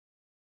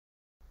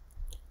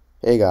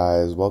Hey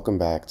guys, welcome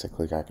back to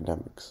Click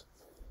Academics.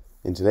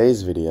 In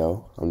today's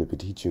video, I'm going to be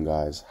teaching you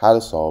guys how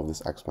to solve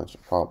this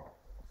exponential problem.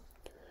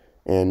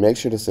 And make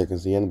sure to stick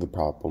until the end of the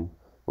problem,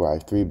 where I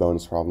have 3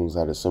 bonus problems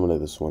that are similar to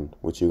this one,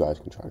 which you guys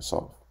can try to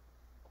solve.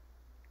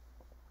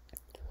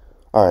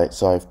 Alright,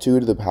 so I have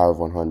 2 to the power of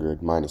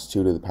 100 minus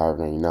 2 to the power of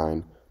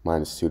 99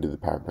 minus 2 to the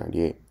power of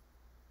 98.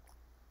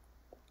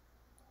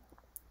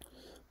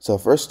 So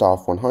first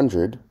off,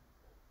 100,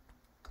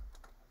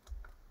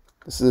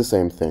 this is the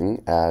same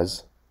thing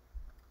as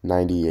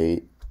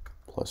 98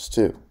 plus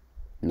 2.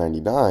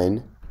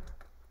 99,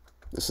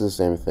 this is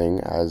the same thing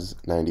as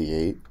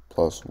 98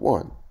 plus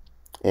 1.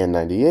 And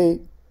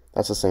 98,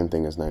 that's the same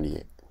thing as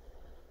 98.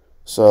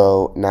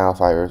 So now if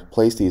I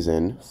replace these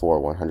in for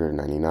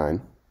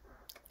 199,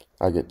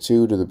 I get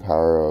 2 to the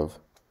power of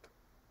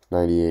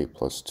 98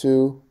 plus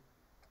 2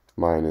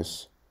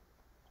 minus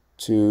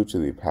 2 to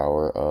the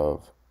power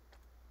of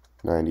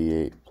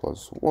 98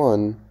 plus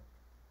 1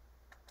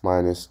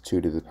 minus 2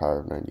 to the power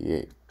of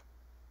 98.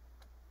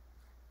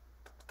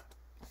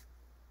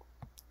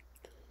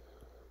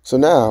 So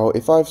now,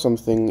 if I have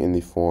something in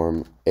the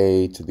form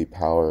a to the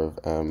power of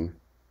m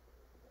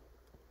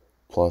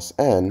plus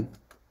n,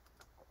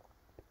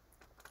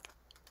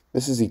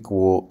 this is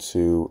equal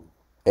to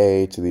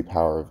a to the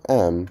power of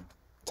m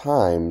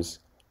times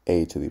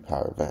a to the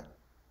power of n.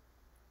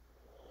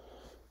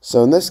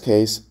 So in this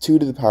case, 2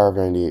 to the power of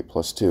 98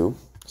 plus 2,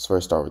 let's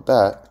first start with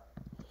that,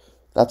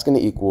 that's going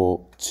to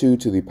equal 2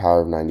 to the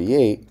power of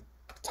 98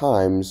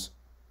 times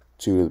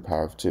 2 to the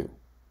power of 2.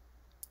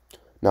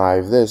 Now I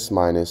have this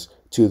minus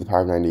 2 to the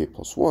power of 98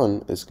 plus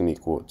 1 is going to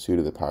equal 2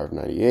 to the power of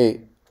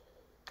 98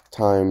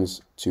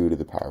 times 2 to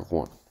the power of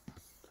 1.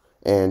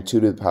 And 2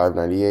 to the power of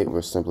 98,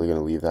 we're simply going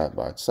to leave that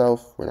by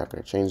itself. We're not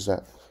going to change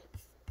that.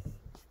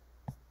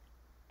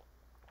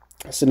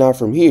 So now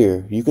from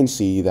here, you can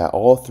see that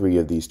all 3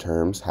 of these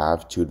terms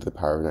have 2 to the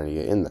power of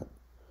 98 in them.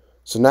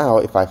 So now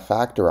if I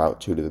factor out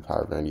 2 to the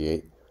power of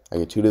 98, I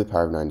get 2 to the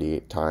power of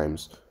 98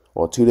 times,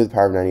 well, 2 to the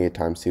power of 98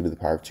 times 2 to the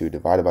power of 2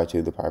 divided by 2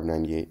 to the power of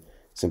 98,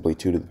 simply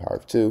 2 to the power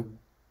of 2.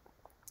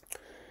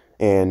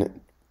 And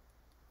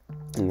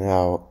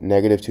now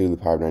negative 2 to the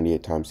power of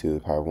 98 times 2 to the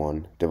power of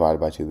 1 divided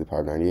by 2 to the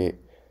power of 98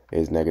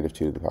 is negative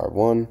 2 to the power of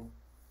 1.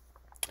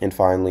 And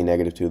finally,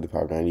 negative 2 to the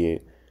power of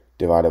 98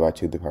 divided by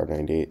 2 to the power of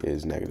 98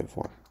 is negative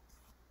 1.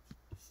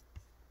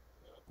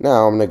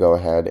 Now I'm going to go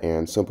ahead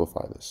and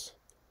simplify this.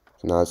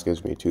 So now this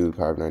gives me 2 to the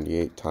power of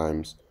 98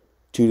 times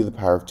 2 to the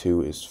power of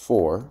 2 is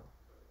 4.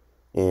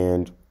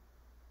 And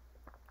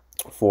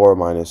 4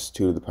 minus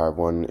 2 to the power of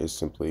 1 is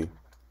simply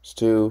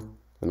 2.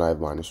 Then I have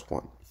minus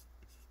 1.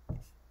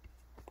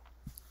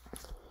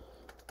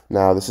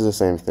 Now this is the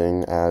same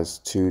thing as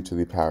 2 to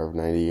the power of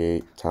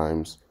 98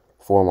 times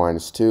 4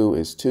 minus 2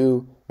 is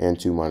 2, and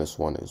 2 minus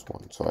 1 is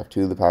 1. So I have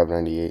 2 to the power of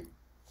 98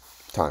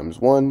 times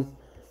 1,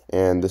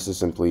 and this is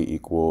simply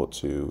equal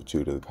to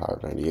 2 to the power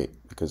of 98,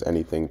 because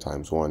anything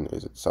times 1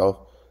 is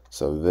itself.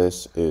 So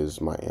this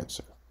is my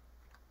answer.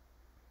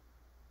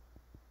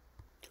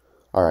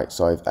 Alright,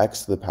 so I have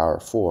x to the power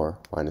of 4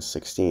 minus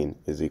 16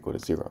 is equal to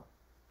 0.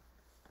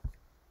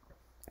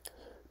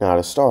 Now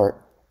to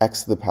start,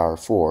 x to the power of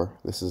 4,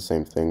 this is the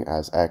same thing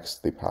as x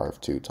to the power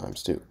of 2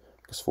 times 2,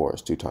 because 4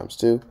 is 2 times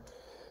 2.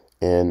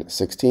 And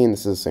 16, this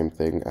is the same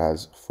thing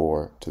as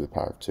 4 to the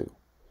power of 2.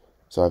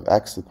 So I have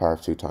x to the power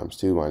of 2 times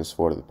 2 minus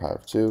 4 to the power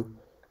of 2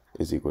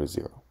 is equal to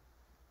 0.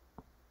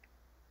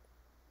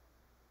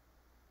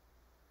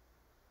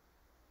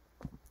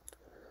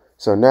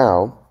 So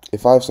now,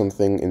 if I have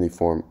something in the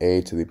form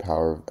a to the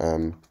power of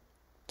m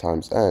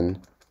times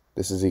n,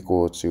 this is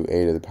equal to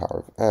a to the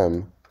power of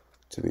m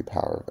to the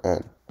power of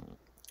n.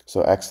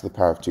 So x to the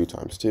power of 2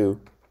 times 2,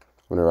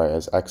 I'm going to write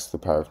as x to the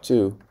power of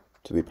 2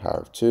 to the power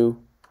of 2.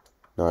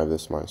 Now I have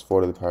this minus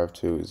 4 to the power of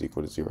 2 is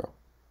equal to 0.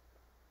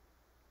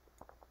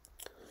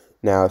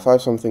 Now if I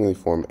have something in the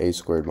form a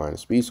squared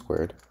minus b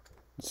squared,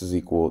 this is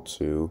equal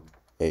to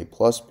a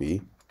plus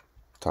b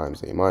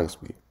times a minus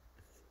b.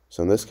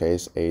 So in this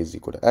case, a is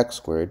equal to x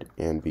squared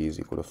and b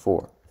is equal to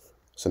 4.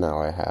 So now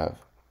I have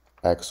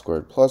x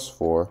squared plus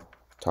 4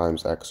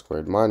 times x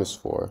squared minus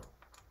 4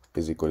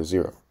 is equal to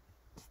 0.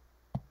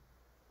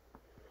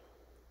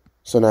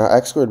 So now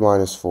x squared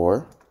minus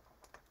 4,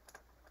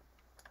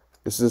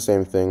 this is the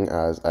same thing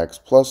as x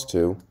plus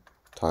 2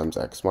 times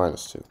x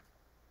minus 2.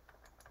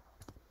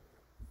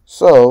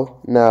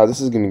 So now this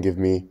is going to give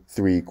me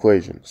 3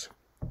 equations.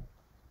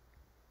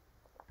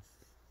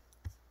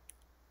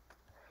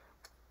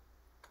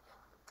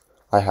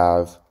 I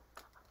have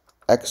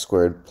x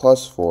squared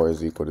plus 4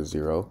 is equal to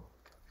 0,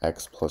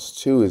 x plus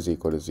 2 is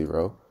equal to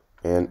 0,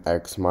 and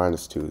x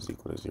minus 2 is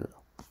equal to 0.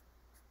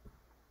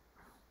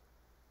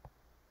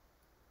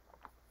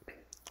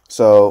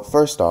 So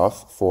first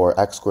off, for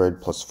x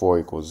squared plus 4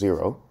 equals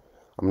 0,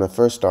 I'm going to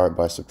first start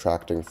by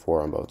subtracting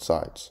 4 on both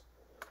sides.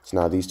 So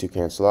now these two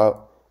cancel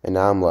out, and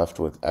now I'm left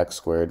with x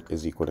squared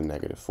is equal to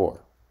negative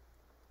 4.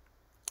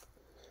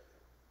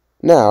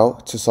 Now,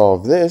 to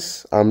solve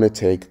this, I'm going to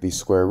take the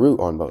square root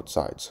on both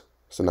sides.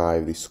 So now I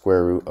have the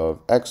square root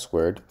of x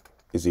squared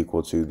is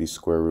equal to the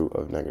square root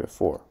of negative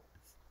 4.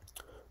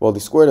 Well, the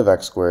square root of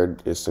x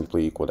squared is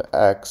simply equal to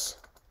x.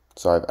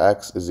 So I have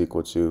x is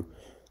equal to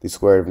the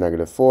square root of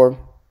negative 4.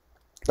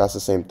 That's the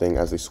same thing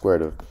as the square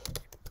root of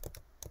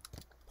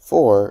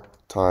 4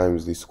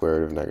 times the square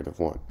root of negative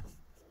 1.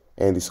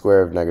 And the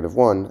square root of negative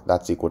 1,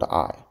 that's equal to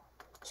I.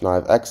 So now I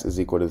have x is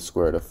equal to the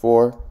square root of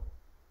 4,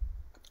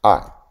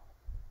 I.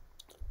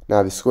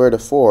 Now the square root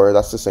of 4,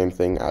 that's the same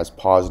thing as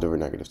positive or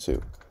negative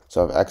 2.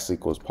 So I have x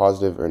equals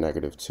positive or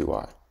negative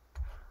 2i.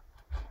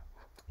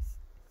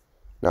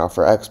 Now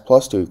for x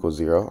plus 2 equals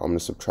 0, I'm going to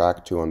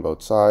subtract 2 on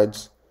both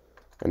sides.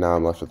 And now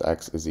I'm left with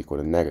x is equal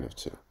to negative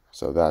 2.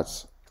 So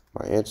that's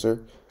my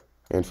answer.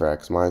 And for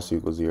x minus 2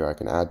 equals 0, I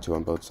can add 2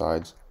 on both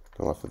sides.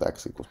 And I'm left with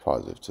x equals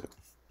positive 2.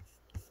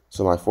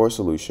 So my four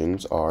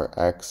solutions are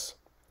x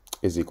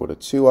is equal to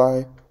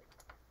 2i,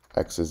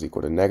 x is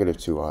equal to negative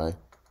 2i,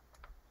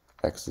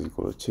 x is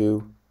equal to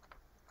 2,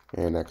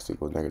 and x is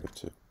equal to negative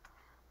 2.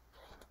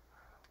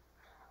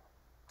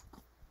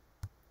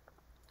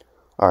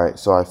 Alright,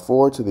 so I have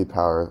 4 to the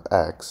power of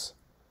x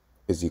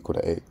is equal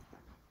to 8.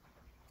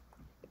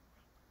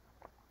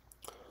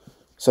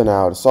 So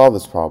now to solve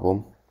this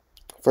problem,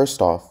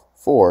 first off,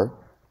 4,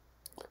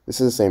 this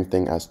is the same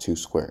thing as 2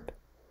 squared.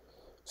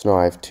 So now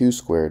I have 2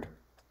 squared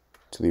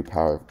to the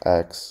power of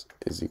x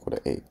is equal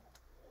to 8.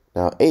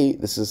 Now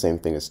 8, this is the same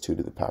thing as 2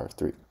 to the power of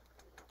 3.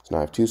 So now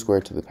I have 2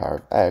 squared to the power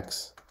of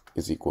x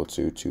is equal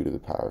to 2 to the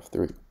power of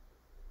 3.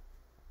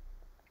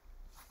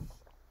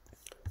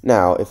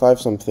 Now, if I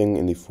have something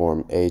in the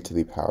form a to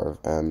the power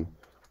of m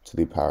to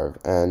the power of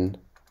n,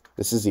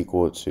 this is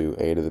equal to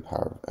a to the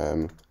power of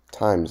m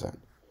times n.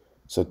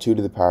 So 2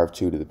 to the power of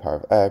 2 to the power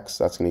of x,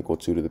 that's going to equal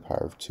 2 to the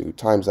power of 2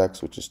 times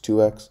x, which is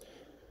 2x,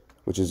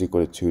 which is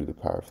equal to 2 to the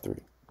power of 3.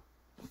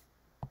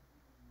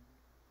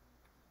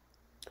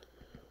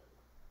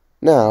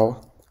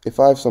 Now, if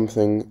I have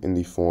something in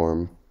the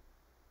form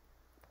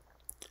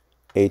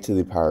a to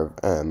the power of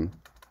m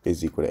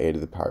is equal to a to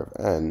the power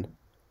of n,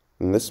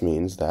 then this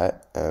means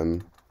that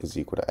m is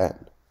equal to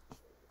n.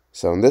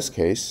 So in this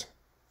case,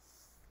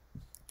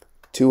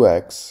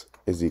 2x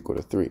is equal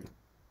to 3.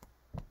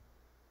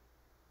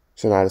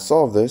 So now to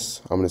solve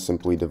this, I'm going to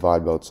simply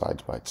divide both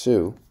sides by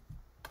 2.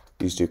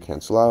 These two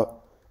cancel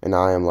out, and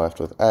I am left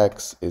with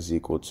x is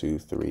equal to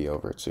 3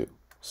 over 2.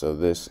 So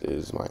this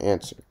is my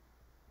answer.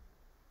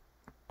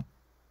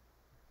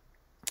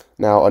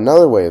 Now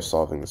another way of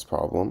solving this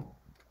problem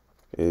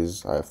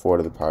is I have 4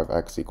 to the power of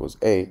x equals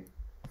 8.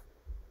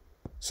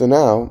 So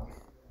now,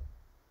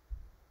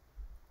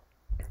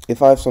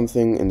 if I have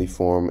something in the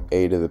form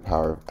a to the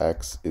power of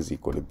x is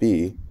equal to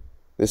b,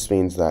 this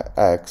means that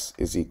x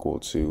is equal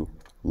to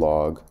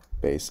log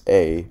base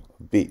a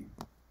of b.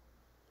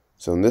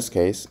 So in this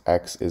case,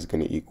 x is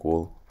going to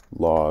equal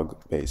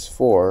log base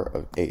 4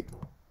 of 8.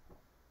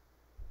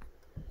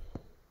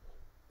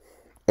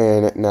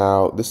 And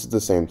now this is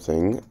the same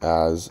thing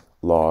as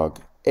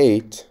log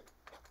 8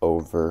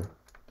 over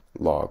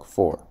log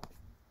 4.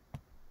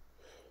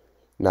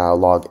 Now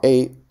log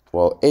 8,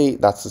 well 8,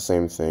 that's the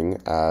same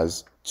thing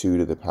as 2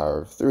 to the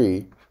power of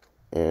 3,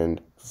 and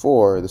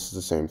 4, this is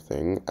the same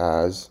thing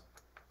as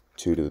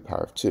 2 to the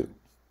power of 2.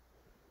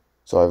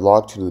 So I have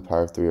log 2 to the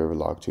power of 3 over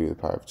log 2 to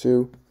the power of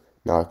 2.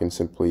 Now I can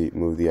simply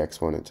move the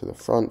exponent to the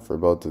front for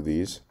both of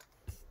these.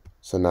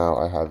 So now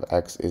I have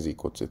x is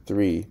equal to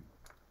 3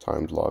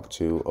 times log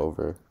 2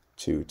 over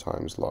 2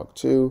 times log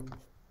 2.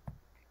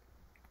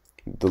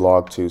 The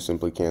log 2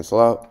 simply cancel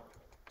out,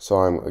 so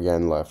I'm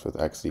again left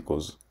with x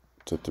equals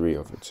to 3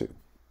 over 2.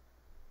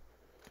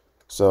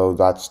 So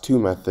that's two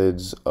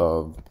methods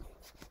of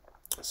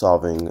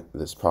solving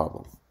this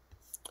problem.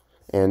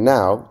 And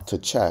now, to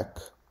check,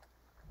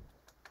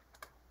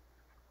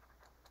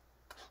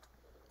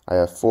 I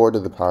have 4 to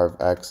the power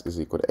of x is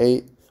equal to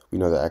 8. We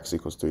know that x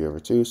equals 3 over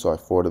 2, so I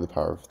have 4 to the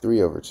power of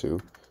 3 over 2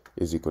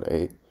 is equal to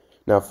 8.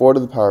 Now 4 to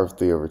the power of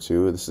 3 over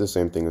 2, this is the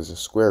same thing as the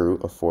square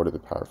root of 4 to the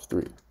power of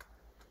 3.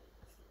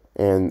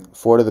 And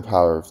 4 to the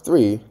power of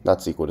 3,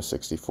 that's equal to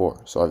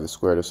 64. So I have the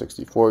square root of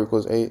 64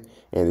 equals 8,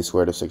 and the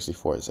square root of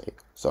 64 is 8.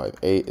 So I have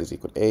 8 is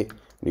equal to 8, and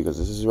because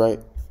this is right,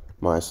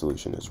 my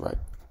solution is right.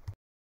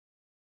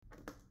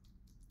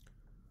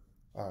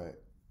 Alright,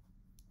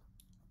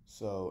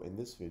 so in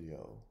this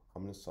video,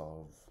 I'm going to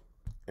solve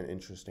an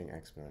interesting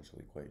exponential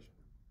equation.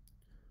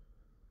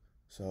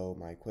 So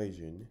my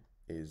equation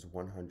is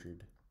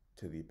 100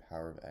 to the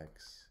power of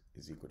x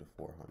is equal to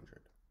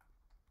 400.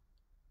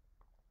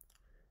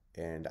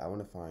 And I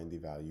want to find the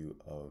value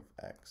of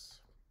x.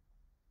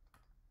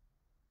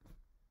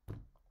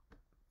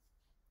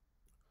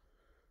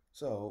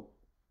 So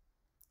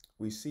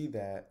we see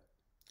that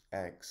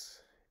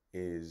x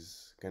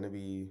is going to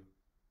be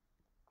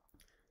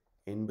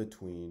in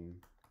between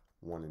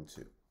 1 and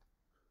 2,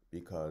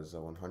 because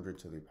 100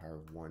 to the power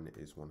of 1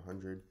 is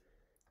 100,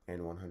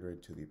 and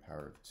 100 to the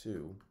power of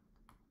 2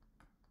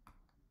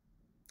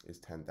 is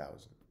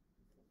 10,000.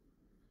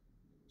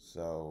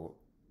 So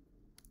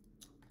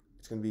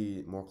it's going to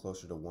be more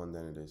closer to 1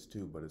 than it is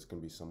 2, but it's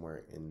going to be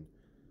somewhere in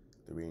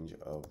the range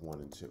of 1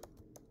 and 2.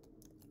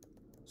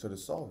 So to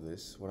solve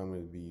this, what I'm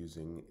going to be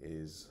using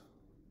is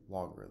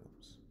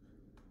logarithms.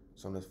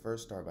 So I'm going to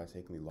first start by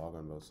taking the log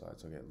on both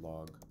sides. So I get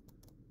log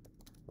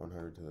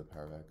 100 to the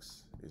power of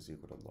x is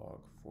equal to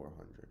log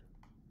 400.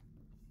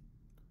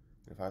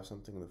 If I have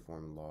something in the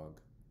form log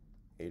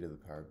a to the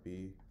power of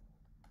b,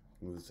 I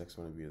can move this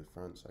exponent b to the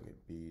front, so I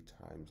get b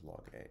times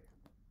log a.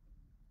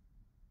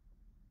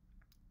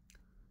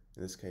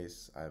 In this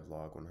case, I have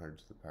log 100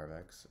 to the power of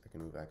x. I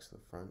can move x to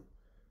the front,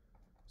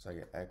 so I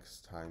get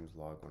x times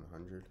log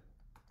 100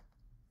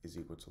 is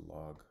equal to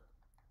log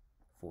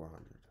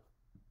 400.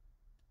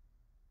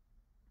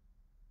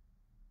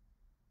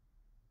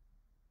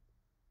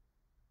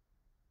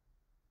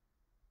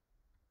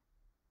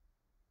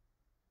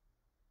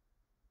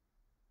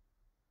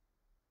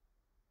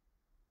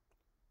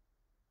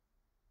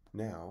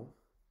 Now,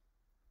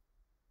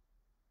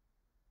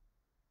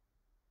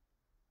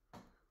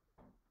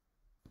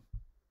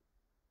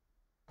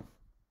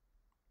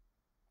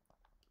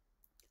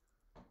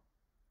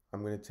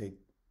 I'm going to take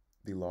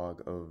the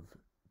log of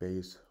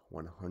base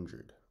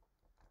 100.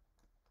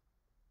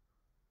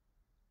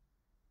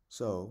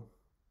 So,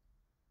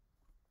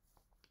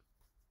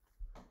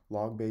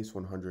 log base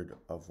 100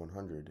 of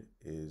 100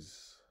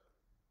 is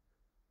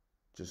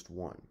just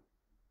 1.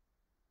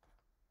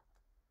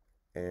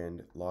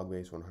 And log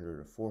base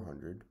 100 of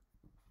 400,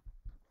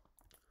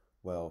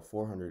 well,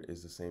 400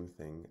 is the same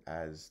thing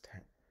as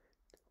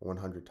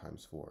 100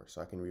 times 4.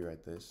 So I can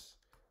rewrite this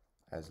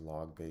as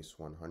log base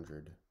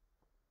 100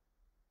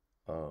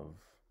 of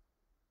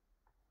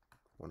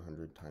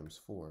 100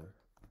 times 4,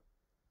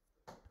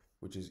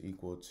 which is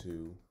equal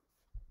to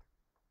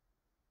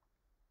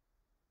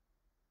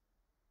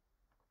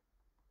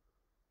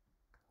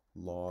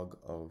log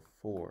of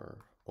 4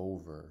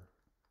 over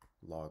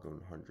log of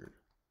 100.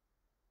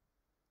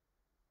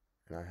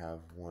 And I have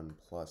 1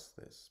 plus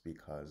this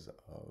because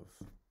of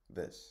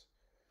this.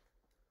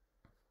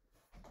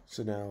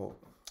 So now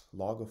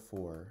log of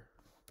 4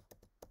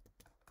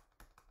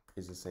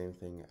 is the same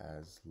thing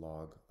as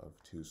log of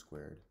 2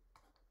 squared.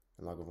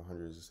 And log of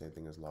 100 is the same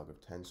thing as log of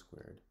 10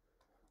 squared.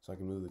 So I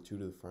can move the 2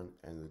 to the front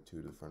and the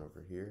 2 to the front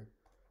over here.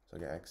 So I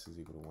get x is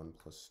equal to 1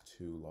 plus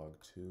 2 log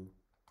 2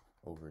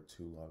 over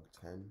 2 log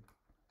 10.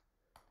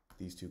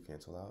 These two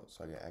cancel out,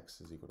 so I get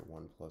x is equal to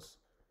 1 plus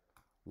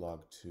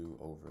log 2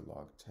 over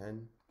log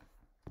 10,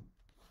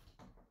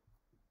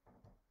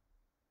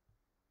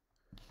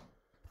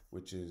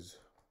 which is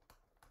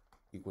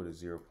equal to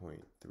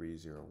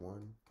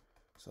 0.301.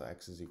 So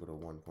x is equal to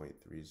 1.301.